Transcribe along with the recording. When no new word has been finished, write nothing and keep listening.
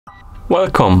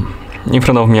Welcome! In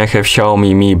front of me I have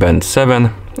Xiaomi Mi Band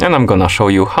 7 and I'm gonna show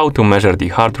you how to measure the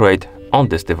heart rate on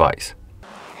this device.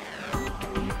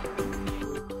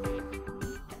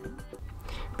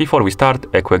 Before we start,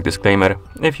 a quick disclaimer.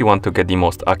 If you want to get the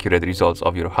most accurate results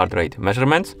of your heart rate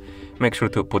measurements, make sure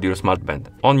to put your smartband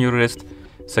on your wrist,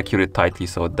 secure it tightly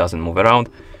so it doesn't move around.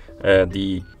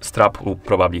 The strap will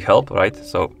probably help, right?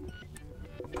 So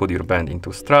put your band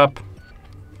into strap.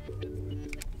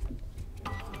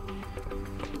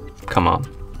 Come on.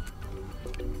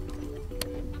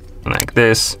 Like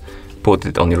this. Put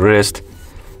it on your wrist.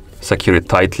 Secure it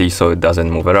tightly so it doesn't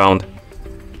move around.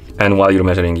 And while you're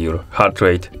measuring your heart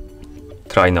rate,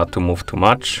 try not to move too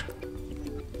much.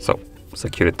 So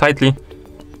secure it tightly.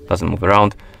 Doesn't move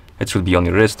around. It should be on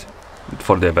your wrist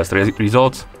for the best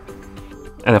results.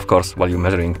 And of course, while you're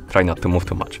measuring, try not to move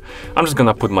too much. I'm just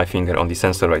gonna put my finger on the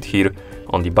sensor right here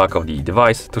on the back of the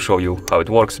device to show you how it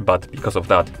works, but because of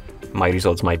that, my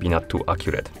results might be not too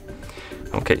accurate.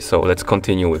 Okay, so let's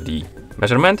continue with the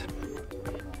measurement.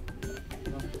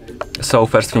 So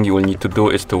first thing you will need to do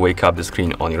is to wake up the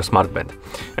screen on your smartband.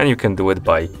 And you can do it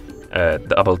by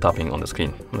double tapping on the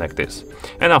screen, like this.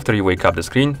 And after you wake up the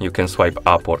screen, you can swipe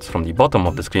upwards from the bottom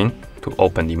of the screen to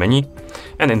open the menu.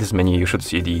 And in this menu, you should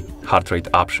see the heart rate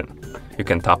option. You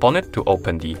can tap on it to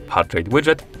open the heart rate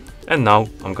widget. And now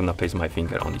I'm gonna place my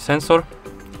finger on the sensor.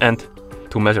 And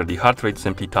to measure the heart rate,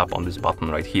 simply tap on this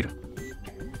button right here.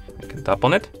 You can tap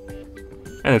on it,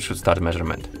 and it should start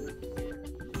measurement.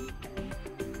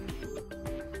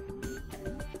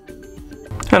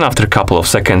 And after a couple of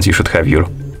seconds, you should have your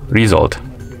result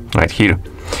right here.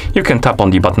 You can tap on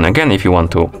the button again if you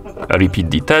want to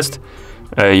repeat the test.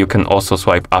 You can also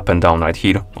swipe up and down right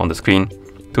here on the screen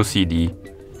to see the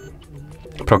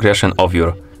progression of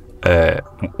your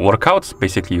workouts.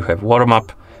 Basically, you have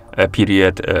warm-up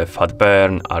period, fat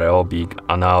burn, aerobic,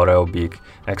 anaerobic,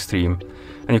 extreme.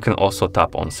 And you can also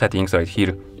tap on settings right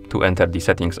here to enter the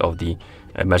settings of the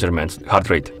measurements, heart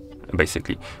rate,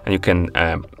 basically. And you can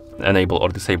enable or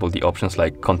disable the options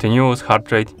like continuous heart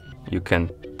rate. You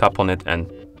can tap on it and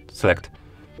select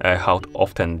how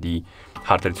often the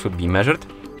heart rate should be measured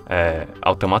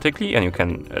automatically. And you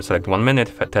can select 1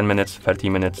 minute, 10 minutes, 30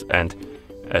 minutes, and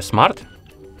smart.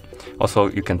 Also,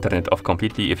 you can turn it off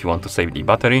completely if you want to save the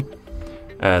battery.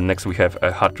 Next, we have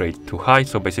a heart rate too high.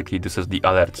 So basically, this is the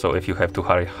alert. So if you have too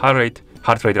high heart rate,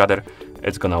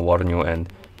 it's gonna warn you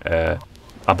and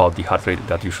about the heart rate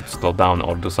that you should slow down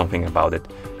or do something about it,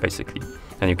 basically.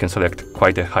 And you can select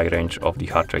quite a high range of the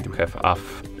heart rate. We have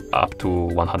up to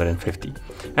 150.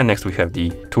 And next, we have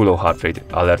the too low heart rate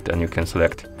alert, and you can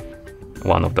select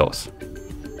one of those.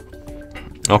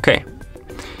 Okay.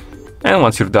 And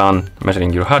once you're done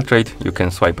measuring your heart rate, you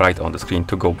can swipe right on the screen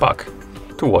to go back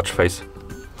to watch face.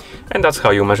 And that's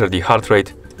how you measure the heart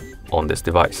rate on this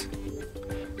device.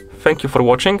 Thank you for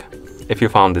watching. If you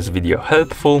found this video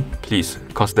helpful, please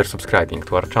consider subscribing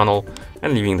to our channel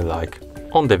and leaving the like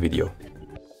on the video.